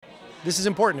this is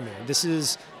important to me. This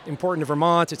is important to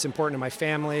Vermont. It's important to my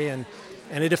family, and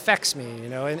it affects me.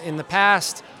 In the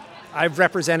past, I've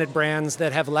represented brands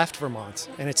that have left Vermont,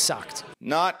 and it sucked.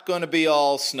 Not going to be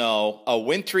all snow. A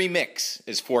wintry mix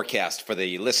is forecast for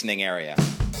the listening area.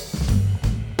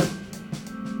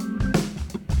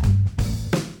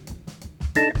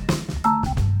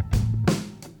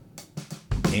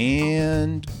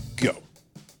 And go.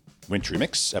 Wintry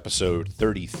Mix, episode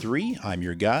 33. I'm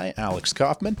your guy, Alex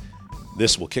Kaufman.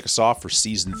 This will kick us off for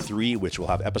season 3, which will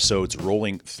have episodes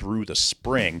rolling through the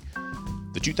spring.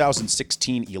 The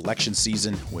 2016 election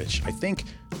season, which I think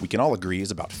we can all agree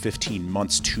is about 15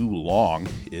 months too long,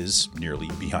 is nearly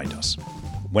behind us.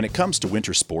 When it comes to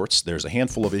winter sports, there's a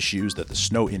handful of issues that the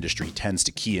snow industry tends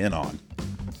to key in on,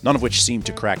 none of which seem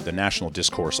to crack the national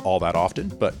discourse all that often,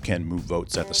 but can move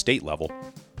votes at the state level.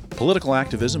 Political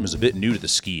activism is a bit new to the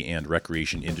ski and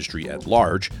recreation industry at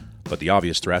large, but the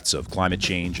obvious threats of climate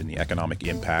change and the economic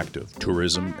impact of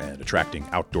tourism and attracting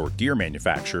outdoor gear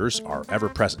manufacturers are ever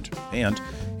present. And,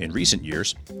 in recent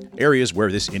years, areas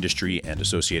where this industry and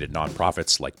associated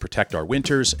nonprofits like Protect Our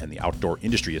Winters and the Outdoor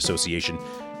Industry Association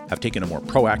have taken a more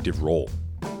proactive role.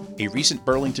 A recent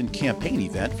Burlington campaign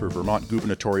event for Vermont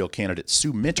gubernatorial candidate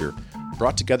Sue Minter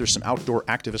brought together some outdoor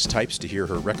activist types to hear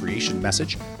her recreation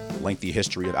message, lengthy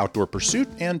history of outdoor pursuit,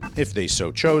 and, if they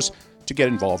so chose, to get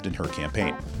involved in her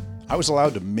campaign. I was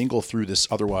allowed to mingle through this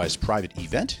otherwise private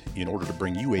event in order to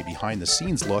bring you a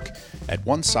behind-the-scenes look at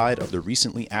one side of the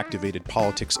recently activated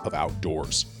politics of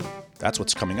outdoors. That's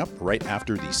what's coming up right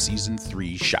after the Season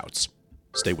 3 shouts.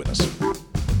 Stay with us.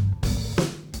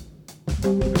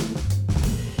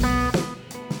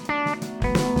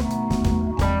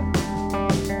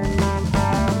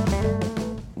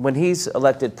 When he's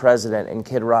elected president and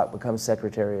Kid Rock becomes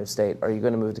Secretary of State, are you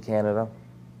going to move to Canada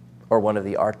or one of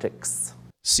the Arctics?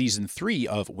 Season 3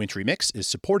 of Wintry Mix is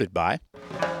supported by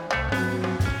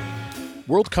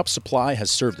World Cup Supply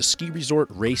has served the ski resort,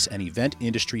 race, and event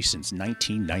industry since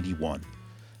 1991.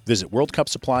 Visit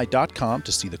worldcupsupply.com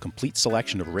to see the complete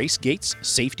selection of race gates,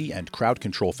 safety and crowd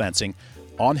control fencing,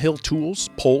 on-hill tools,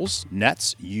 poles,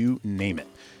 nets, you name it.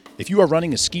 If you are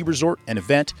running a ski resort, an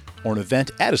event, or an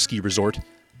event at a ski resort,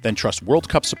 then trust World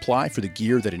Cup Supply for the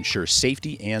gear that ensures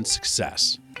safety and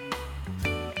success.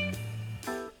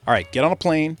 All right, get on a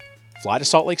plane, fly to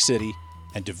Salt Lake City,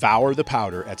 and devour the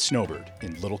powder at Snowbird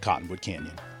in Little Cottonwood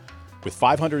Canyon. With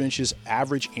 500 inches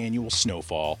average annual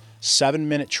snowfall,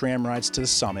 7-minute tram rides to the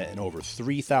summit, and over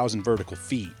 3,000 vertical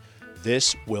feet,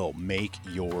 this will make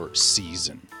your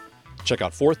season. Check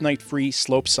out 4th night free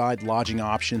slopeside lodging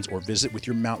options or visit with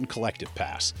your Mountain Collective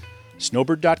Pass.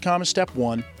 Snowbird.com is step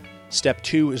 1. Step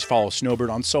 2 is follow Snowbird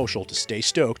on social to stay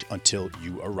stoked until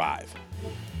you arrive.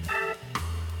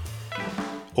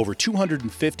 Over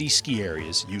 250 ski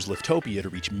areas use Liftopia to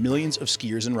reach millions of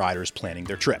skiers and riders planning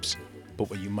their trips. But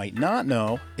what you might not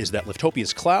know is that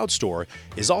Liftopia's Cloud Store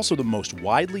is also the most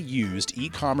widely used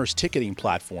e-commerce ticketing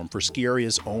platform for ski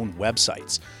areas' own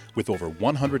websites, with over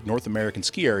 100 North American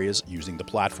ski areas using the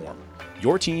platform.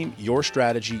 Your team, your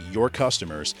strategy, your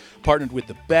customers, partnered with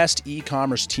the best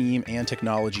e-commerce team and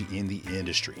technology in the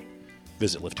industry.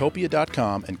 Visit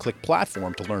liftopia.com and click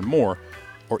Platform to learn more,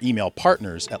 or email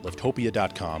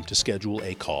partners@liftopia.com to schedule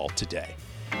a call today.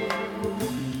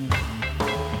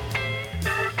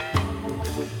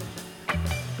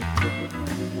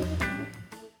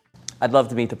 I'd love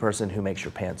to meet the person who makes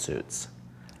your pantsuits.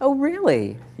 Oh,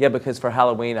 really? Yeah, because for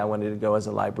Halloween, I wanted to go as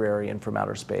a librarian from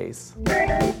outer space.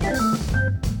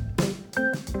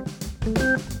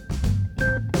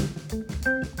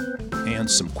 And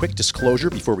some quick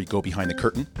disclosure before we go behind the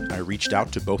curtain. I reached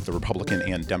out to both the Republican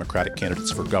and Democratic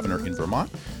candidates for governor in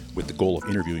Vermont with the goal of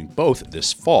interviewing both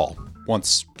this fall.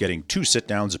 Once getting 2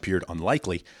 sit-downs appeared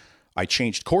unlikely, I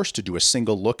changed course to do a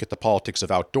single look at the politics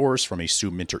of outdoors from a Sue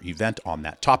Minter event on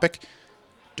that topic.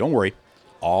 Don't worry,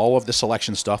 all of the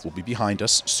selection stuff will be behind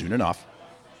us soon enough.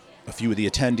 A few of the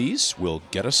attendees will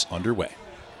get us underway.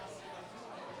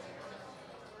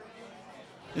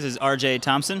 This is R.J.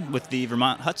 Thompson with the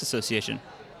Vermont Huts Association.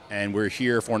 And we're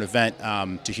here for an event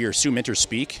to hear Sue Minter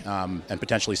speak and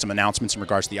potentially some announcements in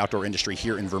regards to the outdoor industry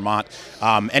here in Vermont.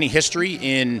 Any history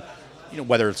in,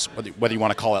 whether you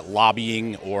want to call it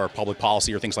lobbying or public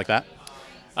policy or things like that?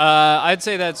 I'd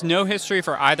say that's no history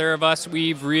for either of us.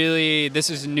 This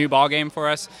is a new ballgame for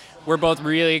us. We're both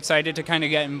really excited to kind of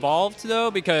get involved, though,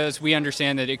 because we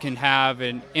understand that it can have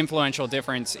an influential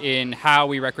difference in how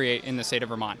we recreate in the state of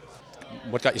Vermont.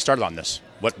 What got you started on this?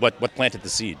 What planted the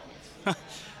seed?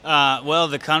 Well,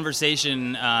 the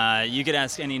conversation, you could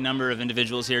ask any number of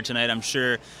individuals here tonight, I'm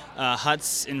sure.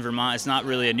 Huts in Vermont, it's not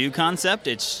really a new concept.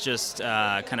 It's just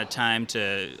kind of time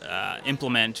to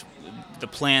implement the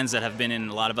plans that have been in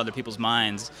a lot of other people's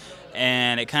minds.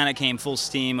 And it kind of came full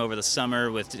steam over the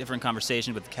summer with different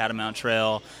conversations with the Catamount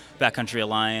Trail, Backcountry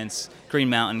Alliance, Green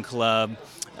Mountain Club,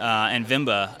 and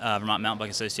VIMBA, Vermont Mountain Bike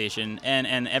Association.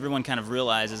 And everyone kind of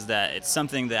realizes that it's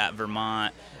something that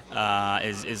Vermont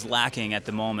is lacking at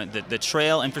the moment. The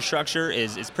trail infrastructure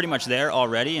is pretty much there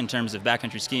already in terms of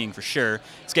backcountry skiing for sure.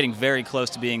 It's getting very close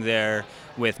to being there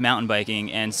with mountain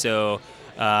biking, and so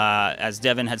as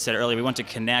Devin had said earlier, we want to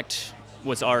connect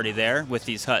what's already there with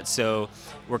these huts. So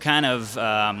we're kind of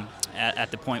at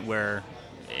the point where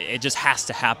it just has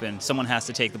to happen. Someone has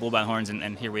to take the bull by the horns,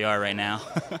 and here we are right now.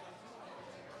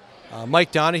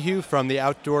 Mike Donahue from the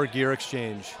Outdoor Gear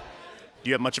Exchange. Do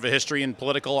you have much of a history in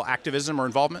political activism or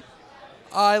involvement?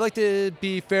 I like to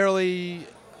be fairly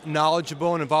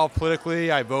knowledgeable and involved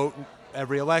politically. I vote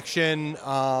every election,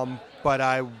 but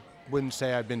I wouldn't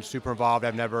say I've been super involved.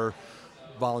 I've never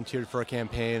volunteered for a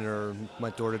campaign or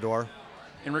went door to door.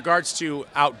 In regards to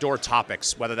outdoor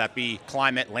topics, whether that be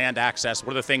climate, land access,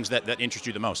 what are the things that interest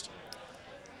you the most?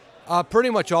 Pretty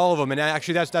much all of them, and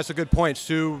actually that's a good point.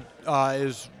 Sue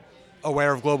is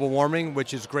aware of global warming,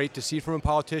 which is great to see from a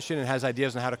politician, and has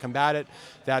ideas on how to combat it.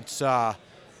 That's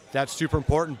super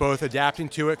important, both adapting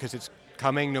to it because it's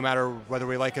coming no matter whether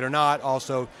we like it or not,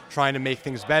 also trying to make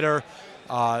things better.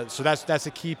 So that's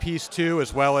a key piece too,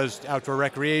 as well as outdoor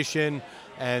recreation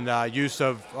and use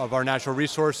of our natural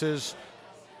resources.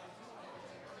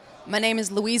 My name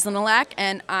is Louise Linelak,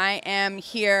 and I am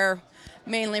here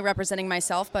mainly representing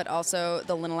myself, but also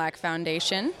the Linelak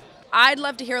Foundation. I'd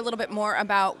love to hear a little bit more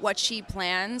about what she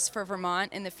plans for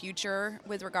Vermont in the future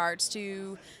with regards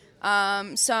to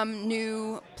some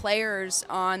new players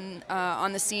on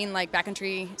the scene, like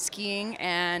backcountry skiing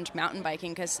and mountain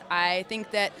biking, because I think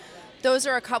that those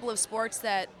are a couple of sports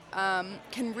that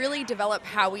can really develop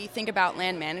how we think about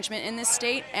land management in this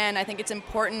state, and I think it's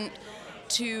important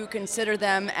to consider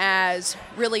them as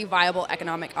really viable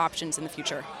economic options in the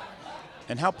future.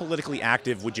 And how politically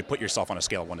active would you put yourself on a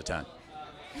scale of 1 to 10?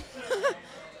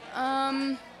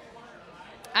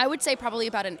 I would say probably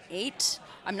about an 8.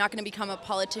 I'm not going to become a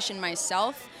politician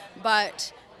myself,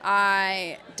 but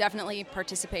I definitely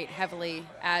participate heavily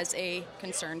as a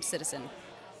concerned citizen.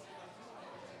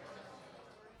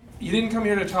 You didn't come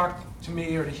here to talk to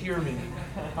me or to hear me.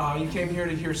 You came here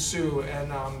to hear Sue,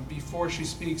 and before she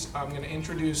speaks, I'm going to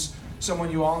introduce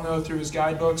someone you all know through his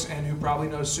guidebooks and who probably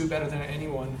knows Sue better than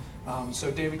anyone.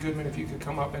 So David Goodman, if you could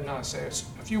come up and say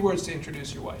a few words to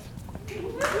introduce your wife.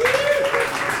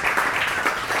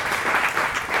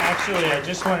 Actually, I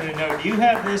just wanted to know, do you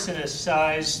have this in a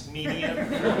size medium?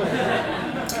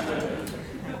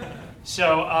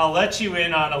 So I'll let you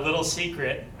in on a little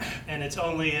secret, and it's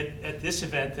only at this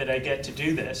event that I get to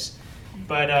do this.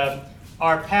 But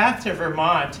our path to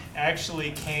Vermont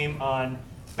actually came on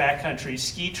backcountry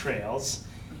ski trails,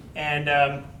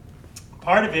 and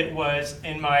part of it was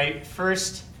in my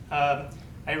first,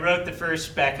 I wrote the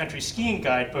first backcountry skiing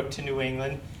guidebook to New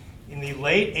England in the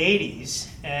late 80s,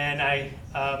 and I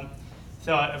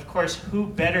thought, of course, who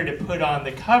better to put on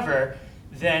the cover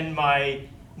than my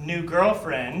new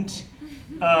girlfriend.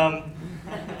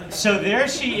 So there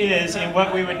she is in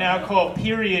what we would now call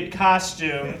period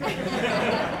costume,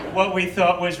 what we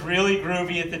thought was really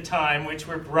groovy at the time, which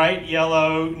were bright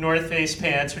yellow North Face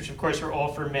pants, which of course were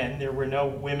all for men. There were no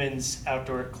women's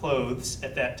outdoor clothes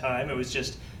at that time. It was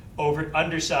just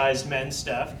undersized men's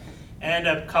stuff,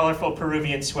 and colorful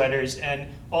Peruvian sweaters, and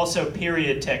also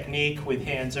period technique with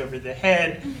hands over the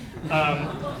head.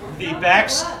 The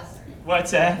backs,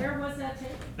 what's that? Where was that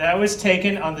taken? That was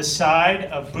taken on the side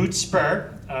of Boot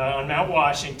Spur on Mount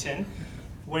Washington.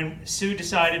 When Sue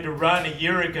decided to run a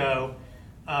year ago,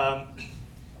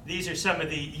 these are some of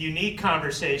the unique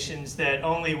conversations that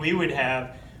only we would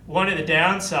have. One of the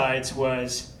downsides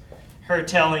was her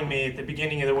telling me at the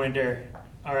beginning of the winter,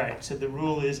 all right, so the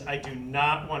rule is I do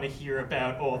not want to hear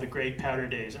about all the great powder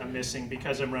days I'm missing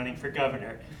because I'm running for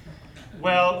governor.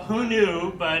 Well, who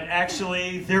knew, but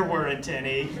actually there weren't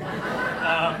any.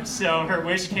 So her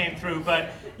wish came through,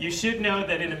 but you should know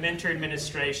that in a Minter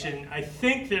administration, I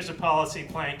think there's a policy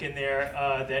plank in there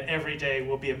that every day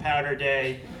will be a powder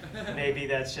day. Maybe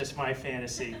that's just my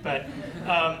fantasy. But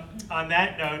on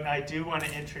that note, I do want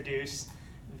to introduce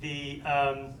the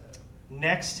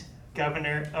next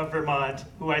governor of Vermont,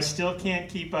 who I still can't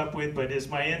keep up with, but is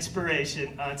my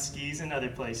inspiration on skis and other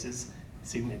places,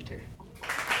 Sue Minter.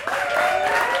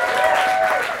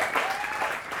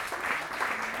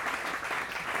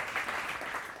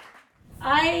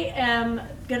 I am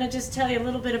going to just tell you a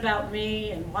little bit about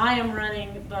me and why I'm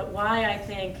running, but why I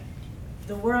think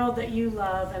the world that you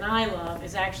love and I love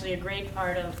is actually a great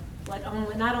part of what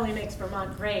not only makes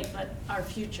Vermont great, but our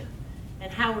future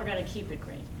and how we're going to keep it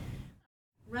great.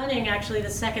 Running actually the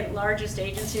second largest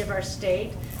agency of our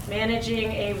state,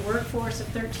 managing a workforce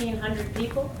of 1,300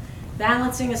 people,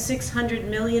 balancing a $600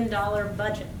 million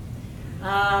budget,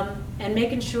 and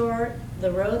making sure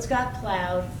the roads got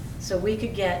plowed so we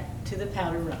could get to the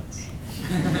powder roads.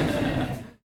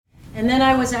 And then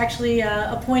I was actually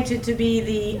appointed to be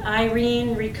the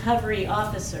Irene Recovery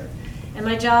Officer. And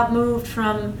my job moved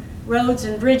from roads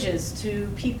and bridges to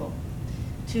people,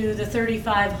 to the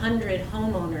 3,500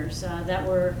 homeowners that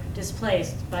were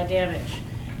displaced by damage.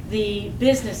 The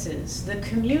businesses, the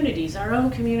communities, our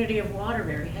own community of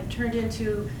Waterbury had turned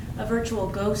into a virtual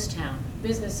ghost town.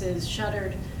 Businesses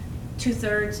shuttered,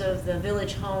 2/3 of the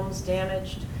village homes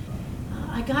damaged.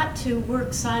 I got to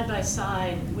work side by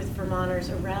side with Vermonters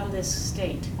around this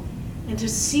state and to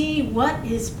see what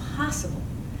is possible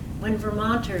when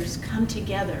Vermonters come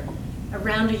together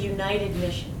around a united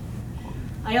mission.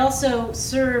 I also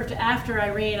served after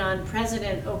Irene on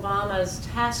President Obama's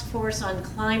Task Force on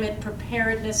Climate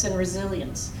Preparedness and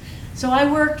Resilience. So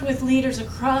I worked with leaders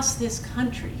across this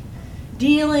country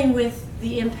dealing with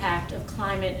the impact of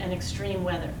climate and extreme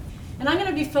weather. And I'm going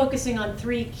to be focusing on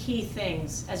 3 key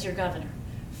things as your governor.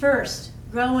 First,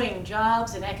 growing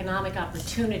jobs and economic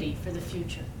opportunity for the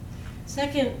future.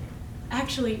 Second,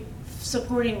 actually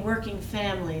supporting working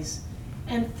families.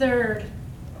 And third,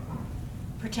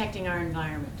 protecting our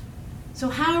environment. So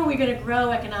how are we going to grow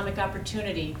economic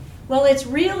opportunity? Well, it's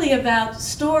really about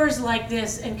stores like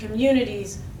this and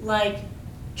communities like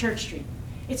Church Street.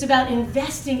 It's about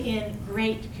investing in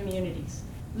great communities.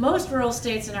 Most rural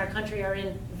states in our country are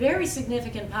in very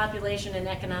significant population and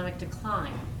economic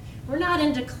decline. We're not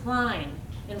in decline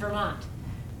in Vermont.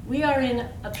 We are in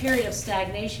a period of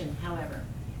stagnation, however,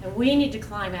 and we need to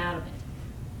climb out of it.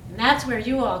 And that's where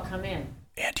you all come in.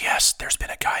 And yes, there's been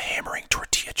a guy hammering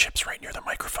tortilla chips right near the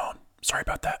microphone. Sorry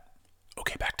about that.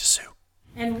 Okay, back to Sue.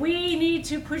 And we need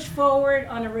to push forward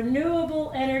on a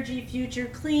renewable energy future,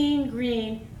 clean,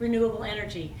 green, renewable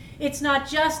energy. It's not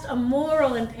just a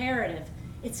moral imperative,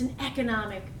 it's an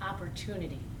economic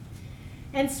opportunity.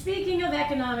 And speaking of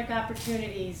economic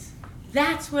opportunities,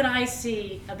 that's what I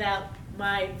see about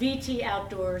my VT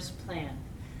Outdoors plan.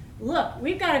 Look,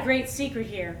 we've got a great secret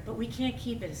here, but we can't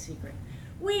keep it a secret.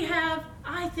 We have,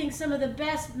 I think, some of the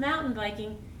best mountain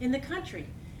biking in the country.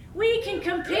 We can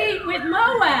compete with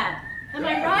Moab. Am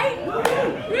I right?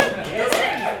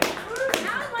 Listen,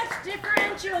 how much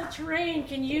differential terrain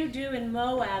can you do in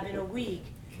Moab in a week?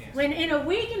 When in a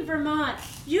week in Vermont,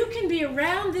 you can be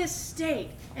around this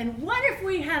state. And what if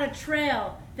we had a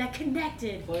trail that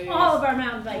connected all of our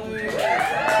mountain biking trails?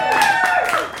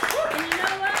 And you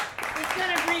know what? It's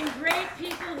going to bring great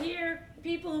people here,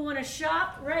 people who want to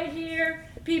shop right here,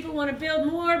 people who want to build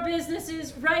more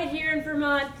businesses right here in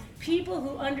Vermont, people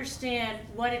who understand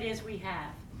what it is we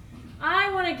have. I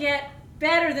want to get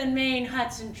better than Maine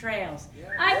Hudson trails.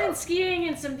 I've been skiing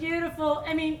in some beautiful,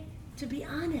 to be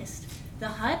honest, the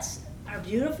huts are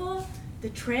beautiful, the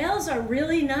trails are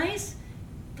really nice,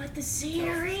 but the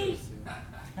scenery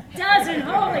doesn't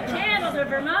hold a candle to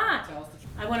Vermont.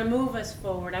 I want to move us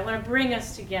forward. I want to bring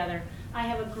us together. I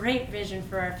have a great vision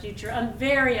for our future. I'm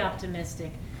very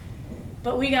optimistic,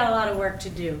 but we got a lot of work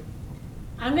to do.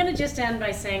 I'm going to just end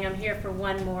by saying I'm here for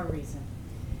one more reason.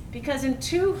 Because in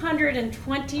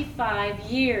 225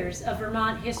 years of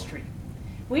Vermont history,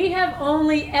 we have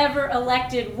only ever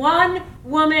elected one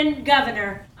woman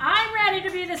governor. I'm ready to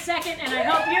be the second, and I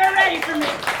hope you're ready for me.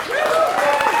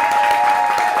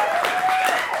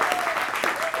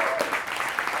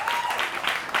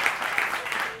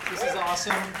 This is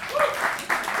awesome.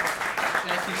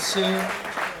 Thank you, Sue.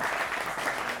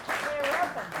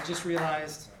 I just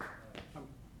realized I'm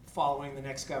following the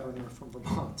next governor from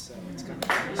Vermont, so it's kind of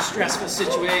a stressful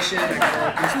situation.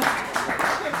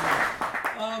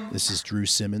 This is Drew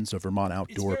Simmons of Vermont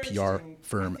outdoor PR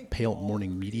firm Pale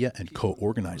Morning Media and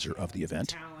co-organizer of the event.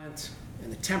 Talent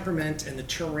and the temperament and the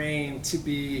terrain to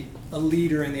be a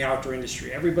leader in the outdoor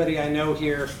industry. Everybody I know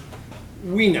here,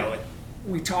 we know it.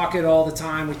 We talk it all the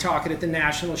time. We talk it at the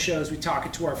national shows. We talk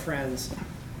it to our friends.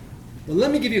 But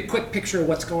let me give you a quick picture of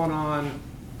what's going on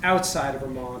outside of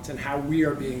Vermont and how we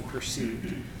are being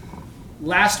perceived.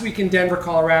 Last week in Denver,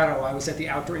 Colorado, I was at the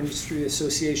Outdoor Industry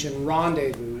Association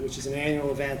Rendezvous, which is an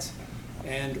annual event,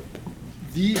 and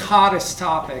the hottest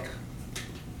topic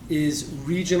is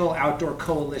regional outdoor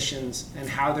coalitions and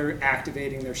how they're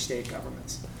activating their state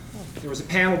governments. There was a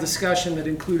panel discussion that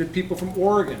included people from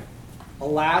Oregon,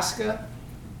 Alaska,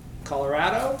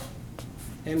 Colorado,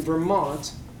 and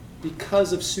Vermont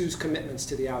because of Sue's commitments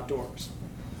to the outdoors.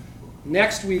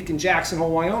 Next week in Jackson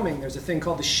Hole, Wyoming, there's a thing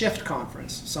called the SHIFT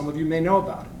Conference. Some of you may know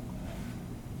about it.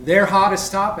 Their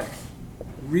hottest topic,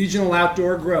 regional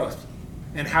outdoor growth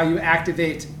and how you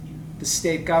activate the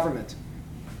state government.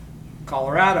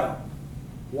 Colorado,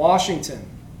 Washington,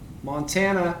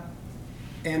 Montana,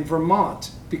 and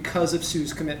Vermont because of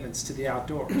Sue's commitments to the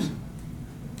outdoors.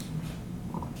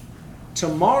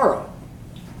 Tomorrow,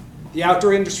 the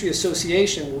Outdoor Industry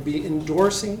Association will be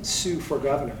endorsing Sue for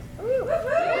governor.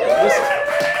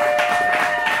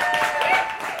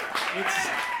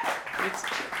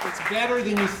 It's better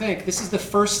than you think. This is the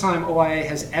first time OIA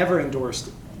has ever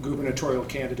endorsed gubernatorial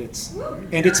candidates.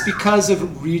 And it's because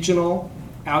of regional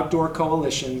outdoor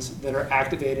coalitions that are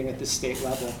activating at the state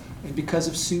level, and because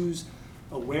of Sue's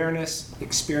awareness,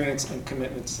 experience, and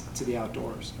commitments to the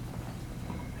outdoors.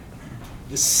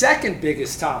 The second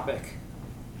biggest topic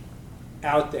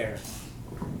out there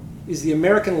is the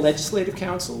American Legislative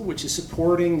Council, which is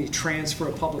supporting the transfer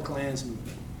of public lands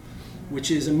movement,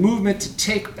 which is a movement to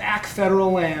take back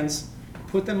federal lands,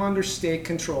 put them under state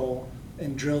control,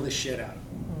 and drill the shit out of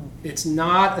them. It's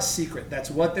not a secret.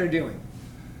 That's what they're doing.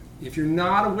 If you're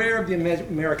not aware of the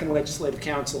American Legislative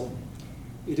Council,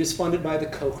 it is funded by the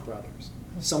Koch brothers.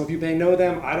 Some of you may know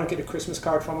them. I don't get a Christmas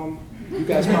card from them. You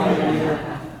guys probably don't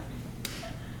either.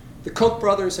 The Koch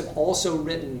brothers have also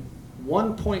written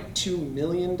 $1.2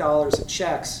 million of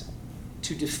checks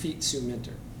to defeat Sue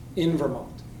Minter in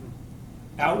Vermont.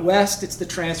 Out west, it's the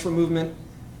transfer movement.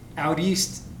 Out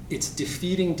east, it's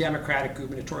defeating Democratic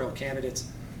gubernatorial candidates.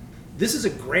 This is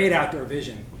a great outdoor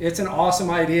vision. It's an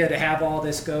awesome idea to have all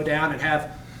this go down and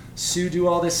have Sue do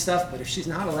all this stuff, but if she's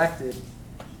not elected,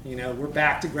 we're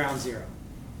back to ground zero.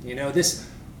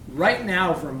 Right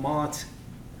now, Vermont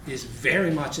is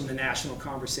very much in the national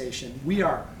conversation. We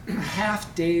are a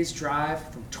half day's drive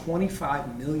from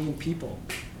 25 million people.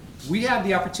 We have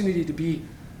the opportunity to be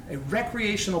a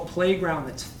recreational playground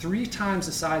that's 3 times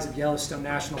the size of Yellowstone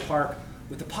National Park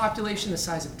with a population the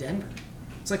size of Denver.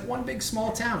 It's like one big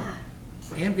small town.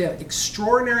 And we have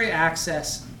extraordinary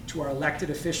access to our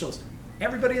elected officials.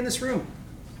 Everybody in this room,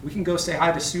 we can go say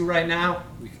hi to Sue right now.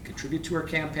 We can contribute to her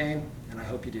campaign, and I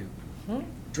hope you do.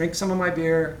 Drink some of my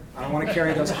beer. I don't want to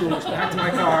carry those coolers back to my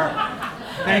car.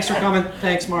 Thanks for coming.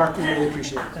 Thanks, Mark. We really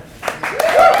appreciate it.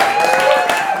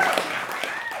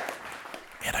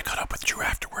 And I caught up with Drew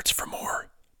afterwards for more,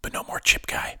 but no more Chip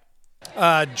Guy.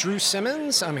 Drew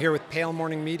Simmons. I'm here with Pale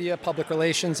Morning Media, Public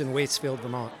Relations in Waitsfield,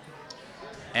 Vermont.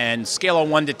 And scale of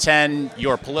 1 to 10,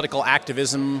 your political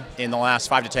activism in the last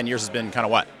 5 to 10 years has been kind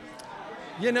of what?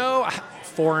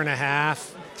 4.5,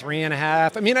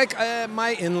 3.5. I mean, my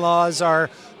in-laws are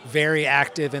very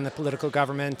active in the political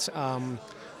government.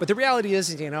 But the reality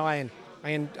is, I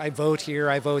vote here,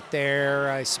 I vote there,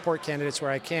 I support candidates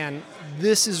where I can.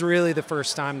 This is really the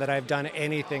first time that I've done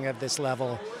anything of this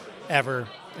level ever,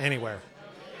 anywhere.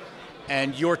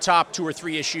 And your top 2 or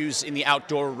 3 issues in the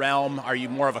outdoor realm, are you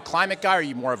more of a climate guy? Are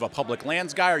you more of a public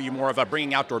lands guy? Are you more of a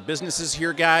bringing outdoor businesses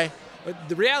here guy? But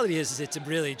the reality is it's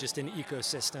really just an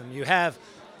ecosystem. You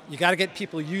got to get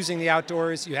people using the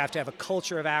outdoors, you have to have a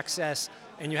culture of access,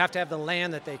 and you have to have the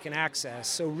land that they can access.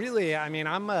 So really,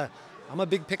 I'm a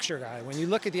big picture guy. When you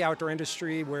look at the outdoor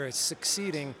industry where it's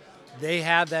succeeding, they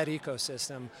have that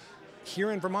ecosystem.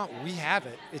 Here in Vermont, we have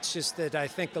it. It's just that I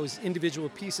think those individual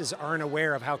pieces aren't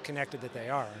aware of how connected that they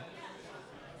are.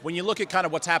 When you look at kind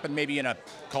of what's happened maybe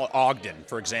call it Ogden,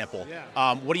 for example,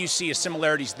 what do you see as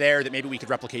similarities there that maybe we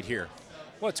could replicate here?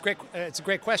 Well, it's great. It's a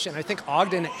great question. I think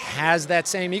Ogden has that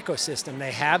same ecosystem.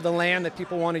 They have the land that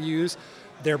people want to use.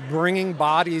 They're bringing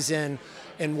bodies in.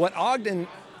 And what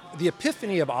the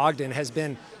epiphany of Ogden has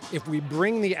been, if we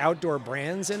bring the outdoor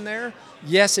brands in there,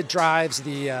 yes, it drives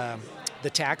the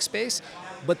tax base,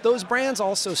 but those brands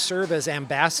also serve as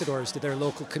ambassadors to their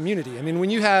local community. I mean, when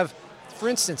you have, for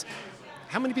instance,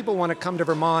 how many people want to come to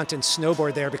Vermont and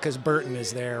snowboard there because Burton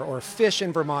is there, or fish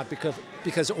in Vermont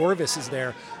because Orvis is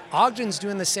there? Ogden's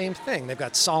doing the same thing. They've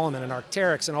got Salomon and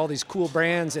Arc'teryx and all these cool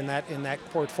brands in that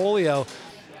portfolio.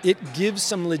 It gives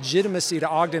some legitimacy to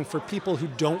Ogden for people who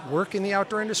don't work in the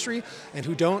outdoor industry and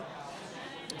who don't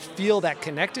feel that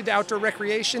connected to outdoor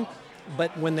recreation.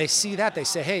 But when they see that, they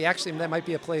say, hey, actually, that might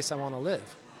be a place I want to live.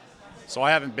 So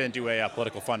I haven't been to a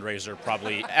political fundraiser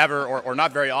probably ever or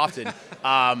not very often.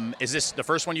 Is this the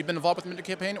first one you've been involved with in the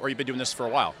campaign, or you've been doing this for a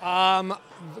while?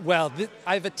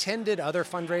 I've attended other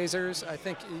fundraisers. I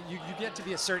think you get to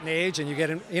be a certain age and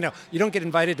you don't get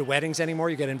invited to weddings anymore.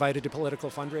 You get invited to political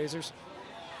fundraisers.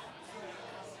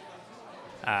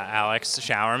 Alex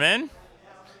Showerman.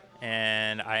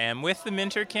 and I am with the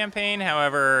Minter campaign.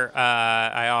 However,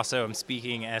 I also am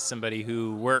speaking as somebody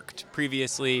who worked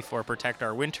previously for Protect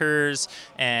Our Winters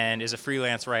and is a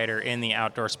freelance writer in the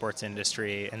outdoor sports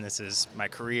industry, and this is my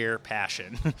career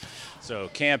passion. So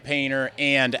campaigner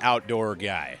and outdoor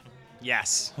guy.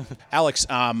 Yes. Alex,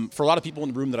 for a lot of people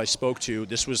in the room that I spoke to,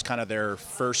 this was kind of their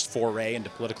first foray into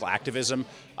political activism.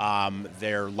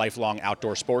 They're lifelong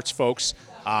outdoor sports folks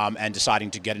and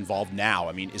deciding to get involved now.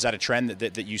 I mean, is that a trend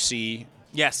that you see?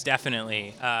 Yes,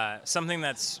 definitely. Something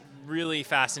that's really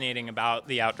fascinating about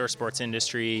the outdoor sports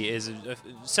industry is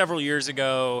several years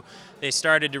ago, they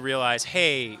started to realize,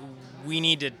 hey, we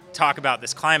need to talk about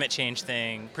this climate change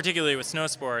thing, particularly with snow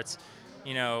sports.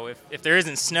 You know, if there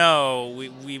isn't snow,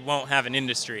 we won't have an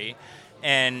industry.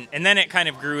 And then it kind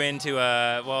of grew into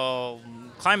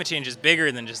climate change is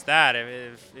bigger than just that.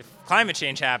 If climate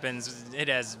change happens, it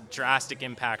has drastic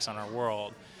impacts on our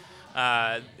world.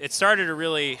 It started a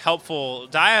really helpful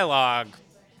dialogue,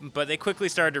 but they quickly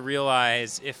started to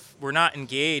realize if we're not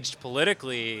engaged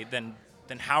politically, then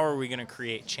how are we going to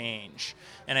create change?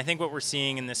 And I think what we're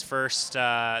seeing in this first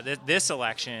this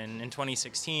election in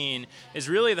 2016 is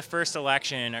really the first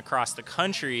election across the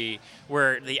country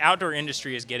where the outdoor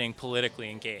industry is getting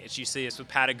politically engaged. You see this with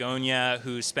Patagonia,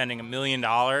 who's spending $1 million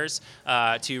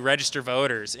to register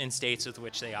voters in states with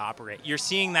which they operate. You're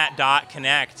seeing that dot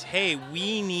connect. Hey,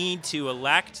 we need to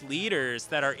elect leaders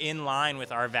that are in line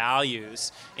with our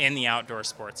values in the outdoor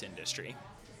sports industry.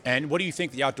 And what do you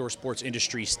think the outdoor sports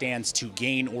industry stands to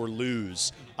gain or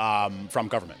lose from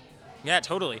government? Yeah,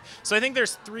 totally. So I think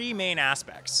there's three main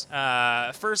aspects.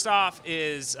 First off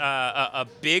is a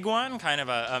big one, kind of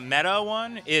a meta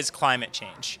one, is climate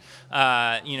change.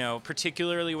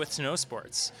 Particularly with snow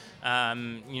sports.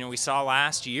 We saw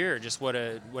last year just what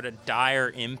a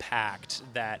dire impact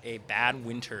that a bad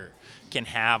winter can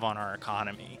have on our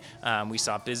economy. We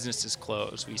saw businesses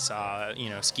close. We saw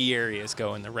ski areas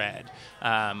go in the red.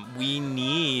 We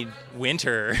need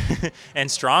winter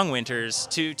and strong winters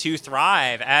to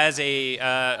thrive as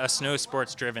a snow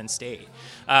sports driven state.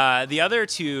 The other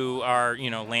two are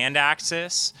land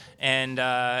access and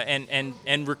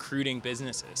recruiting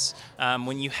businesses.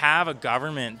 When you have a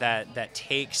government that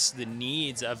takes the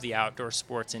needs of the outdoor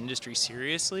sports industry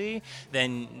seriously,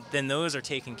 then those are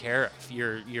taken care of.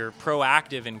 You're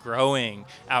proactive in growing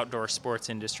outdoor sports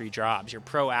industry jobs. You're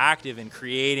proactive in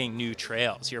creating new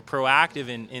trails. You're proactive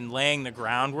in laying the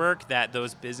groundwork that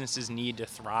those businesses need to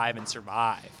thrive and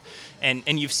survive.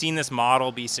 And you've seen this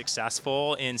model be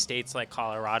successful in states like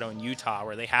Colorado and Utah,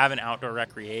 where they have an outdoor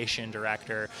recreation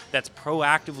director that's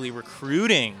proactively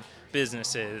recruiting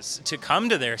businesses to come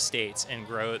to their states and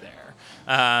grow there.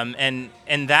 And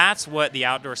that's what the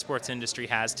outdoor sports industry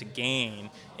has to gain,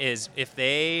 is if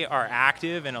they are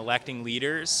active in electing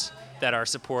leaders that are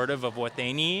supportive of what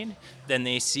they need, then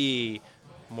they see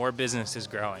more businesses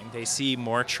growing, they see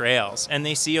more trails, and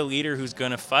they see a leader who's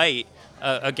going to fight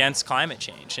against climate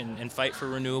change and fight for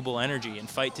renewable energy and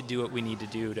fight to do what we need to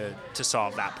do to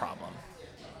solve that problem.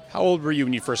 How old were you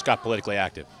when you first got politically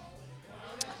active?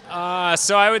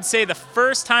 So I would say the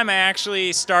first time I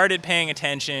actually started paying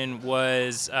attention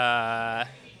was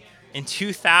in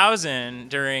 2000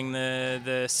 during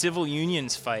the civil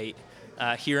unions fight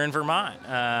here in Vermont,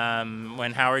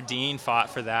 when Howard Dean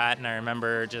fought for that, and I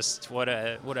remember just what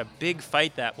a big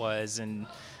fight that was, and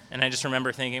I just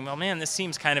remember thinking, well, man, this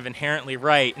seems kind of inherently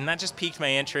right, and that just piqued my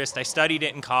interest. I studied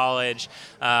it in college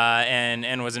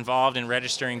and was involved in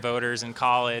registering voters in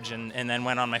college, and then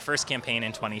went on my first campaign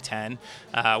in 2010,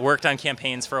 worked on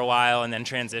campaigns for a while, and then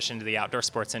transitioned to the outdoor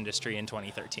sports industry in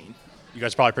 2013. You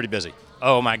guys are probably pretty busy.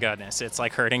 Oh, my goodness. It's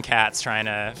like herding cats trying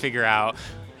to figure out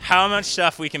how much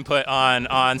stuff we can put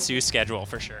on Sue's schedule,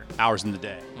 for sure. Hours in the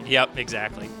day. Yep,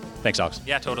 exactly. Thanks, Alex.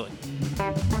 Yeah, totally.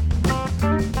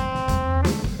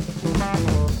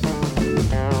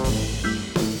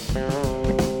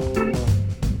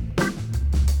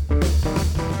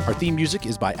 Our theme music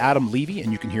is by Adam Levy,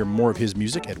 and you can hear more of his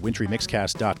music at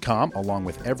wintrymixcast.com, along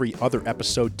with every other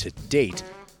episode to date.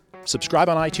 Subscribe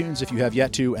on iTunes if you have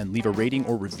yet to, and leave a rating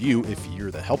or review if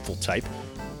you're the helpful type.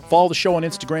 Follow the show on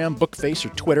Instagram, Bookface, or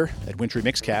Twitter at Wintry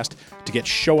Mixcast to get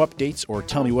show updates or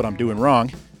tell me what I'm doing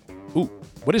wrong. Ooh,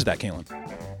 what is that, Kaylin?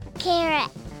 Carrot.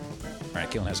 All right,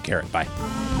 Kaylin has a carrot. Bye.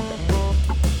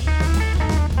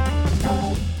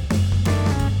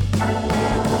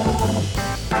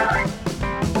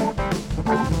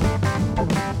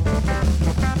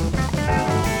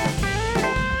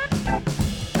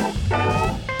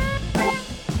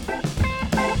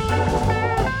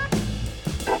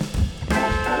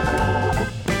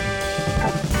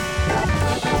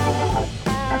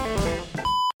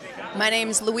 My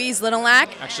name's Louise Linalack.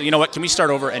 Actually, you know what? Can we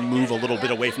start over and move a little bit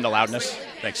away from the loudness?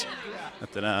 Thanks.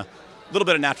 A little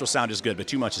bit of natural sound is good, but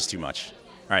too much is too much.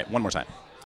 All right, one more time.